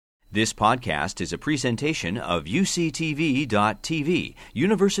This podcast is a presentation of UCTV.tv,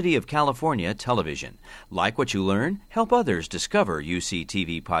 University of California Television. Like what you learn? Help others discover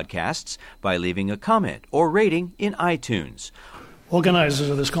UCTV podcasts by leaving a comment or rating in iTunes. Organizers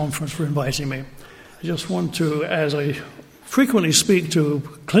of this conference for inviting me. I just want to, as I frequently speak to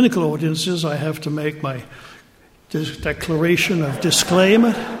clinical audiences, I have to make my declaration of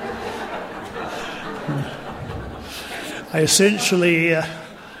disclaimer. I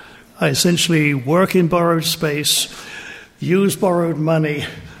essentially work in borrowed space, use borrowed money,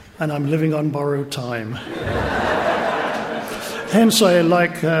 and I'm living on borrowed time. Hence, I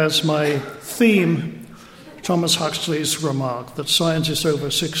like as my theme Thomas Huxley's remark that scientists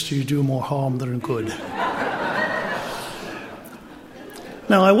over 60 do more harm than good.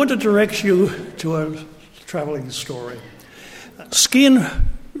 Now, I want to direct you to a traveling story. Skin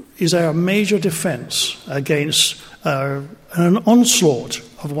is our major defense against an onslaught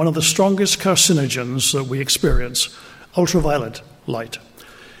of one of the strongest carcinogens that we experience, ultraviolet light.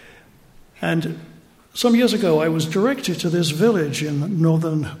 And some years ago, I was directed to this village in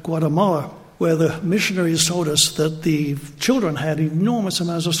northern Guatemala where the missionaries told us that the children had enormous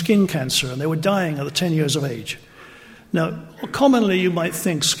amounts of skin cancer and they were dying at 10 years of age. Now, commonly you might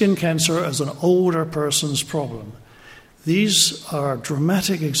think skin cancer as an older person's problem. These are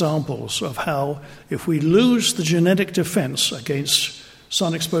dramatic examples of how, if we lose the genetic defense against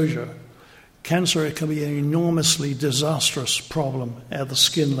sun exposure, cancer can be an enormously disastrous problem at the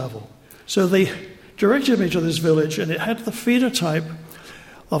skin level. So they directed me to this village, and it had the phenotype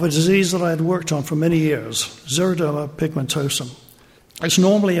of a disease that I had worked on for many years, xeroderma pigmentosum. It's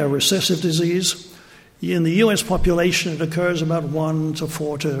normally a recessive disease. In the U.S. population, it occurs about 1 to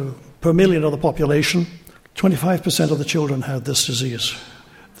 4 per million of the population. 25% of the children had this disease.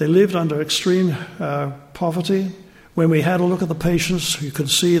 They lived under extreme poverty. When we had a look at the patients, you could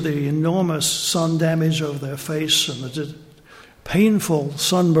see the enormous sun damage over their face and the painful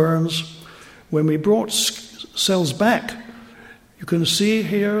sunburns. When we brought cells back, you can see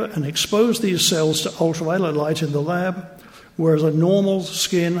here and expose these cells to ultraviolet light in the lab, whereas a normal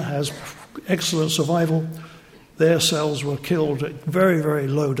skin has excellent survival. Their cells were killed at very, very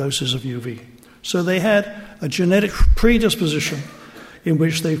low doses of UV. So they had a genetic predisposition in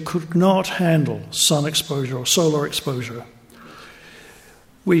which they could not handle sun exposure or solar exposure.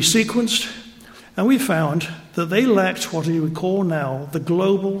 We sequenced, and we found that they lacked what we would call now the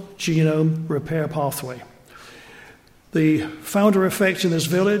global genome repair pathway. The founder effect in this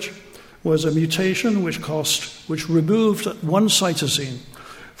village was a mutation which removed one cytosine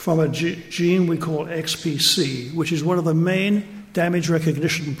from a gene we call XPC, which is one of the main damage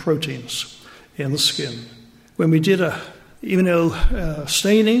recognition proteins in the skin. When we did a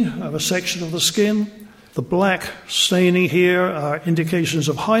staining of a section of the skin, the black staining here are indications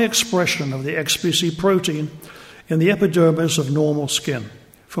of high expression of the XPC protein in the epidermis of normal skin.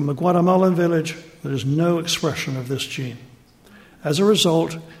 From the Guatemalan village, there is no expression of this gene. As a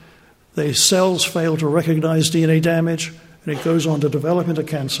result, the cells fail to recognize DNA damage, and it goes on to develop into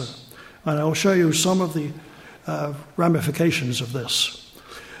cancer. And I'll show you some of the ramifications of this.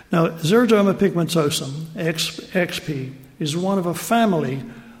 Now, xeroderma pigmentosum, XP, is one of a family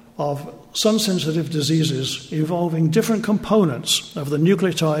of sun-sensitive diseases involving different components of the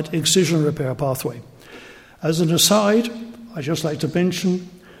nucleotide excision repair pathway. As an aside, I'd just like to mention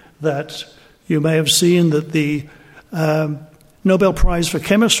that you may have seen that the Nobel Prize for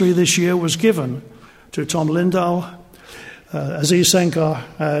Chemistry this year was given to Tom Lindahl, Aziz Sankar,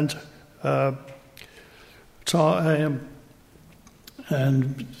 and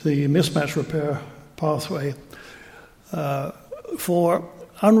the mismatch repair pathway for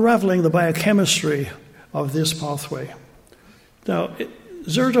unraveling the biochemistry of this pathway. Now,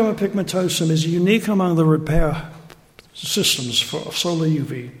 xeroderma pigmentosum is unique among the repair systems for solar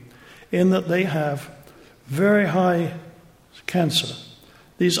UV in that they have very high cancer.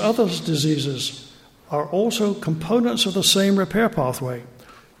 These other diseases are also components of the same repair pathway,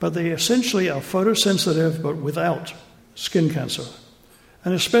 but they essentially are photosensitive but without skin cancer.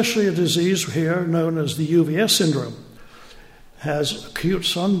 And especially a disease here known as the UVS syndrome has acute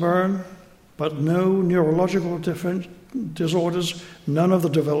sunburn, but no neurological disorders, none of the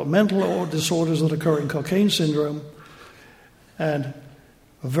developmental disorders that occur in Cockayne syndrome, and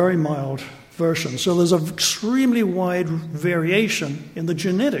a very mild version. So there's an extremely wide variation in the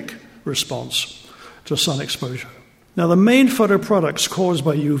genetic response to sun exposure. Now, the main photoproducts caused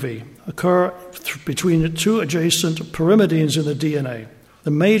by UV occur between the two adjacent pyrimidines in the DNA.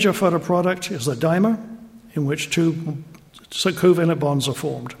 The major photoproduct is the dimer, in which two covalent bonds are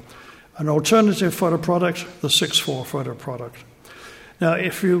formed. An alternative photoproduct, the 6,4 photoproduct. Now,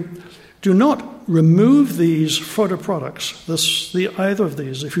 if you do not remove these photoproducts, either of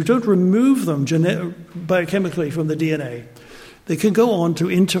these, if you don't remove them biochemically from the DNA, they can go on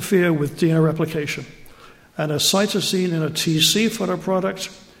to interfere with DNA replication. And a cytosine in a TC photoproduct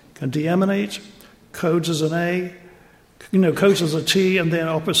can deaminate, codes as an A, codes as a T, and then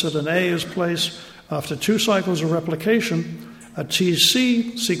opposite an A is placed. After 2 cycles of replication, a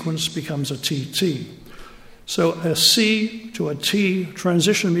TC sequence becomes a TT. So a C to a T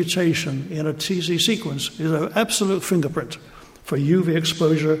transition mutation in a TC sequence is an absolute fingerprint for UV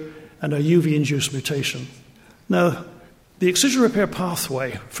exposure and a UV-induced mutation. Now, the excision repair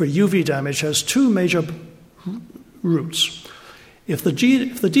pathway for UV damage has 2 major routes. If the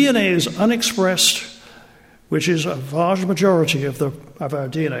DNA is unexpressed, which is a large majority of our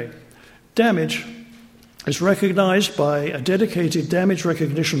DNA, damage is recognized by a dedicated damage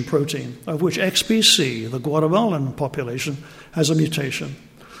recognition protein, of which XBC, the Guatemalan population, has a mutation.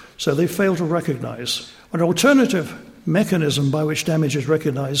 So they fail to recognize. An alternative mechanism by which damage is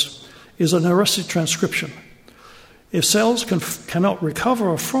recognized is an arrested transcription. If cells cannot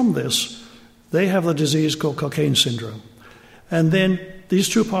recover from this, they have the disease called Cockayne syndrome. And then these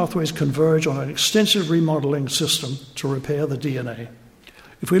 2 pathways converge on an extensive remodeling system to repair the DNA.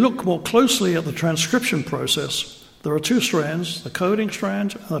 If we look more closely at the transcription process, there are 2 strands, the coding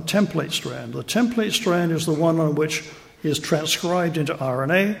strand and the template strand. The template strand is the one on which is transcribed into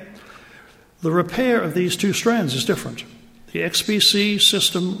RNA. The repair of these 2 strands is different. The XBC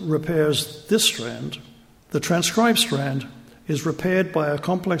system repairs this strand. The transcribed strand is repaired by a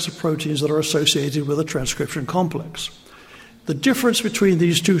complex of proteins that are associated with a transcription complex. The difference between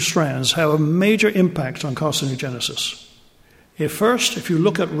these 2 strands have a major impact on carcinogenesis. If you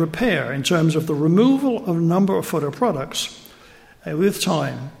look at repair in terms of the removal of a number of photoproducts with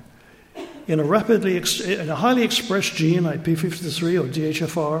time, in a highly expressed gene like p53 or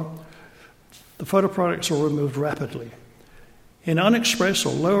DHFR, the photoproducts are removed rapidly. In unexpressed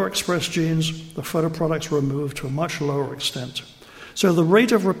or lower expressed genes, the photoproducts are removed to a much lower extent. So the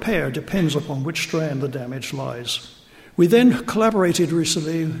rate of repair depends upon which strand the damage lies. We then collaborated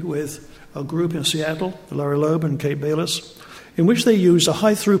recently with a group in Seattle, Larry Loeb and Kate Bayless, in which they used a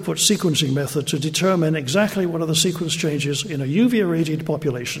high-throughput sequencing method to determine exactly what are the sequence changes in a UV-irradiated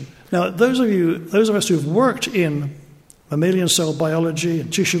population. Now, those of us who've worked in mammalian cell biology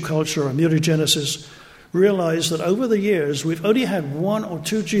and tissue culture and mutagenesis realize that over the years we've only had 1 or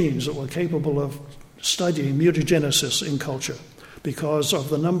 2 genes that were capable of studying mutagenesis in culture because of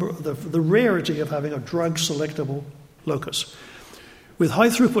the rarity of having a drug-selectable locus. With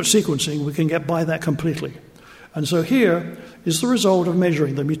high-throughput sequencing, we can get by that completely. And so here is the result of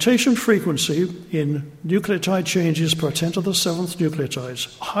measuring the mutation frequency in nucleotide changes per 10 to the 7th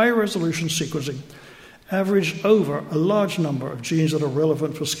nucleotides, high-resolution sequencing, averaged over a large number of genes that are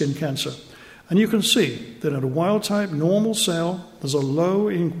relevant for skin cancer. And you can see that in a wild-type normal cell, there's a low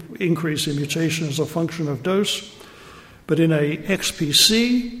increase in mutation as a function of dose, but in a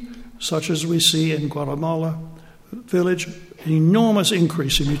XPC, such as we see in Guatemala village, an enormous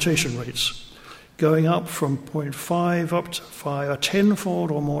increase in mutation rates, going up from 0.5 up to 5, a tenfold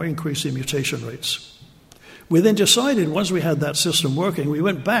or more increase in mutation rates. We then decided, once we had that system working, we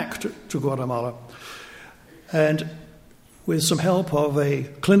went back to Guatemala, and with some help of a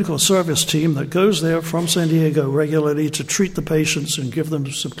clinical service team that goes there from San Diego regularly to treat the patients and give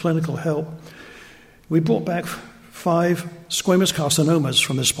them some clinical help, we brought back 5 squamous carcinomas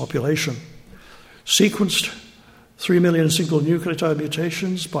from this population, sequenced 3 million single nucleotide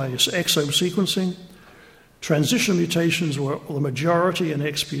mutations by exome sequencing. Transition mutations were the majority in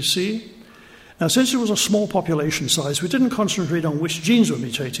XPC. Now, since it was a small population size, we didn't concentrate on which genes were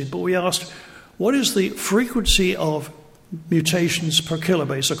mutated, but we asked, what is the frequency of mutations per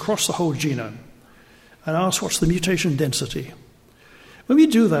kilobase across the whole genome? And asked, what's the mutation density? When we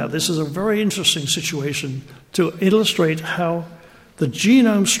do that, this is a very interesting situation to illustrate how the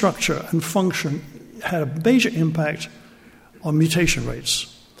genome structure and function had a major impact on mutation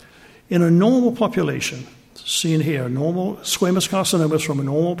rates. In a normal population, seen here, normal squamous carcinomas from a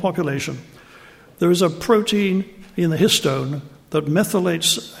normal population, there is a protein in the histone that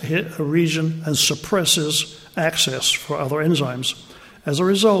methylates a region and suppresses access for other enzymes. As a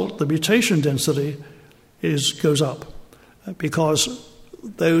result, the mutation density goes up because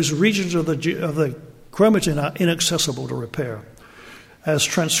those regions of the chromatin are inaccessible to repair. As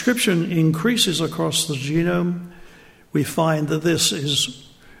transcription increases across the genome, we find that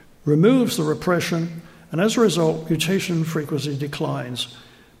this removes the repression, and as a result, mutation frequency declines.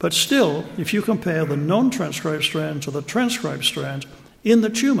 But still, if you compare the non-transcribed strand to the transcribed strand in the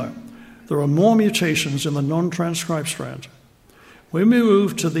tumor, there are more mutations in the non-transcribed strand. When we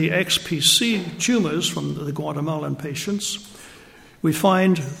move to the XPC tumors from the Guatemalan patients, we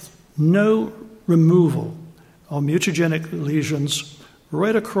find no removal of mutagenic lesions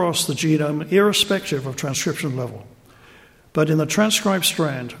right across the genome, irrespective of transcription level. But in the transcribed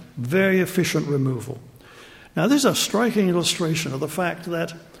strand, very efficient removal. Now, this is a striking illustration of the fact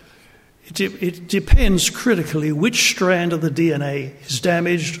that it depends critically which strand of the DNA is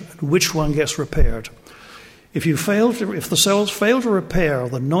damaged and which one gets repaired. If the cells fail to repair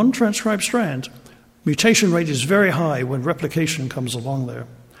the non-transcribed strand, mutation rate is very high when replication comes along there.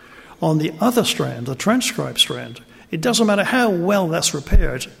 On the other strand, the transcribed strand, it doesn't matter how well that's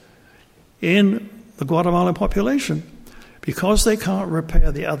repaired in the Guatemalan population, because they can't repair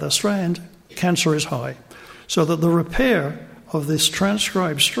the other strand, cancer is high. So that the repair of this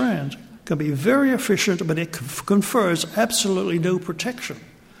transcribed strand can be very efficient, but it confers absolutely no protection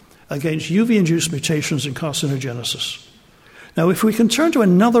against UV-induced mutations in carcinogenesis. Now, if we can turn to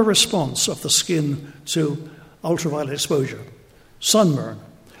another response of the skin to ultraviolet exposure, sunburn,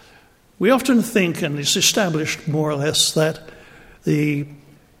 we often think, and it's established more or less, that the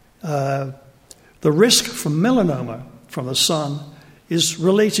risk from melanoma from the sun is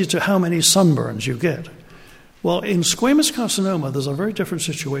related to how many sunburns you get. Well, in squamous carcinoma, there's a very different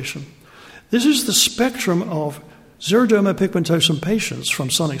situation. This is the spectrum of xeroderma pigmentosum patients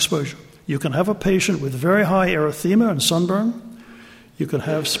from sun exposure. You can have a patient with very high erythema and sunburn. You can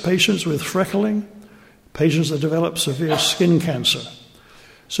have patients with freckling, patients that develop severe skin cancer.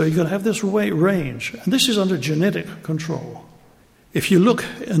 So you can have this weight range, and this is under genetic control. If you look,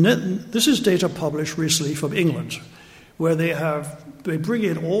 and this is data published recently from England, where they bring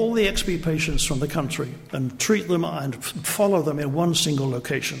in all the XP patients from the country and treat them and follow them in one single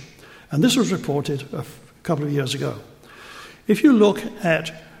location. And this was reported a couple of years ago. If you look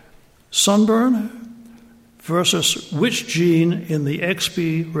at sunburn versus which gene in the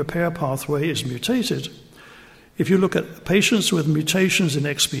XP repair pathway is mutated, if you look at patients with mutations in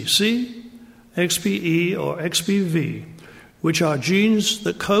XPC, XPE, or XPV, which are genes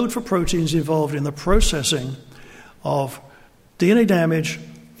that code for proteins involved in the processing of DNA damage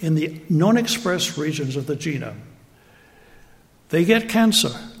in the non-expressed regions of the genome, they get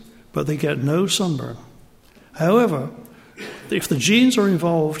cancer, but they get no sunburn. However, if the genes are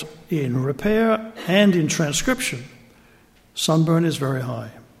involved in repair and in transcription, sunburn is very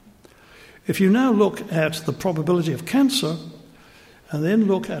high. If you now look at the probability of cancer, and then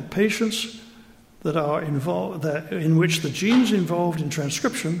look at patients that are involved, in which the genes involved in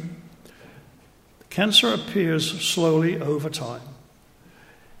transcription, cancer appears slowly over time,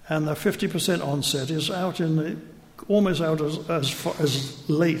 and the 50% onset is almost out as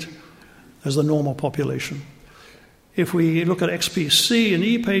late as the normal population. If we look at XPC and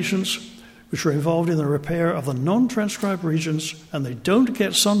E patients, which are involved in the repair of the non-transcribed regions, and they don't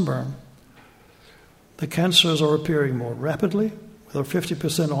get sunburn, the cancers are appearing more rapidly, with a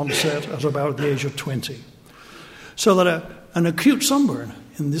 50% onset at about the age of 20. So that an acute sunburn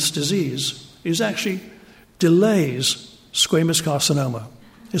in this disease is actually delays squamous carcinoma.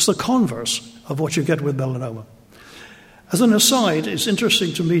 It's the converse of what you get with melanoma. As an aside, it's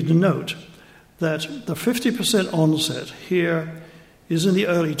interesting to me to note that the 50% onset here is in the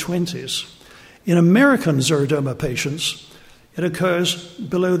early 20s. In American xeroderma patients, it occurs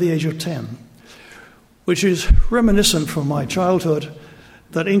below the age of 10, which is reminiscent from my childhood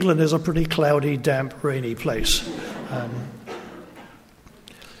that England is a pretty cloudy, damp, rainy place.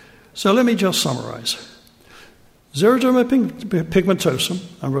 So let me just summarize. Xeroderma pigmentosum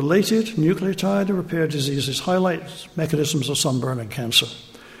and related nucleotide repair diseases highlight mechanisms of sunburn and cancer.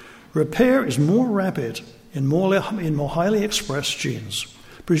 Repair is more rapid in more highly expressed genes,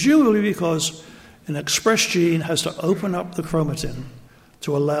 presumably because an expressed gene has to open up the chromatin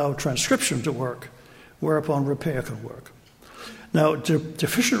to allow transcription to work, whereupon repair can work. Now,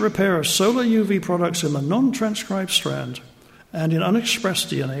 deficient repair of solar UV products in the non-transcribed strand and in unexpressed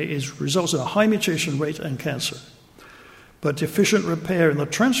DNA results in a high mutation rate and cancer. But deficient repair in the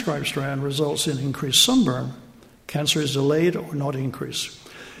transcribed strand results in increased sunburn. Cancer is delayed or not increased.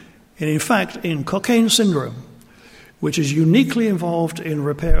 And in fact, in Cockayne syndrome, which is uniquely involved in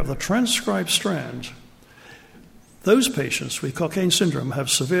repair of the transcribed strand, those patients with Cockayne syndrome have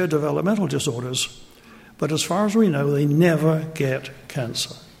severe developmental disorders, but as far as we know, they never get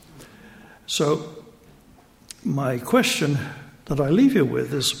cancer. So my question that I leave you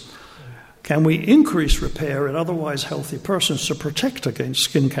with is, can we increase repair in otherwise healthy persons to protect against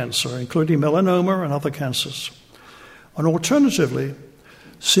skin cancer, including melanoma and other cancers? And alternatively,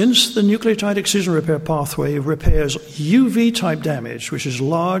 since the nucleotide excision repair pathway repairs UV-type damage, which is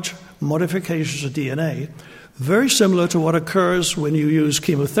large modifications of DNA, very similar to what occurs when you use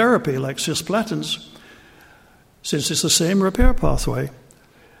chemotherapy like cisplatins, since it's the same repair pathway.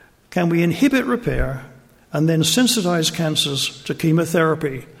 Can we inhibit repair and then sensitize cancers to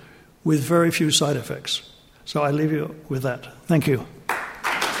chemotherapy with very few side effects? So I leave you with that. Thank you.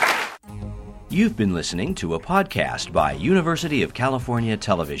 You've been listening to a podcast by University of California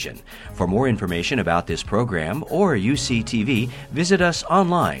Television. For more information about this program or UCTV, visit us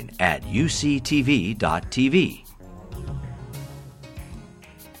online at uctv.tv.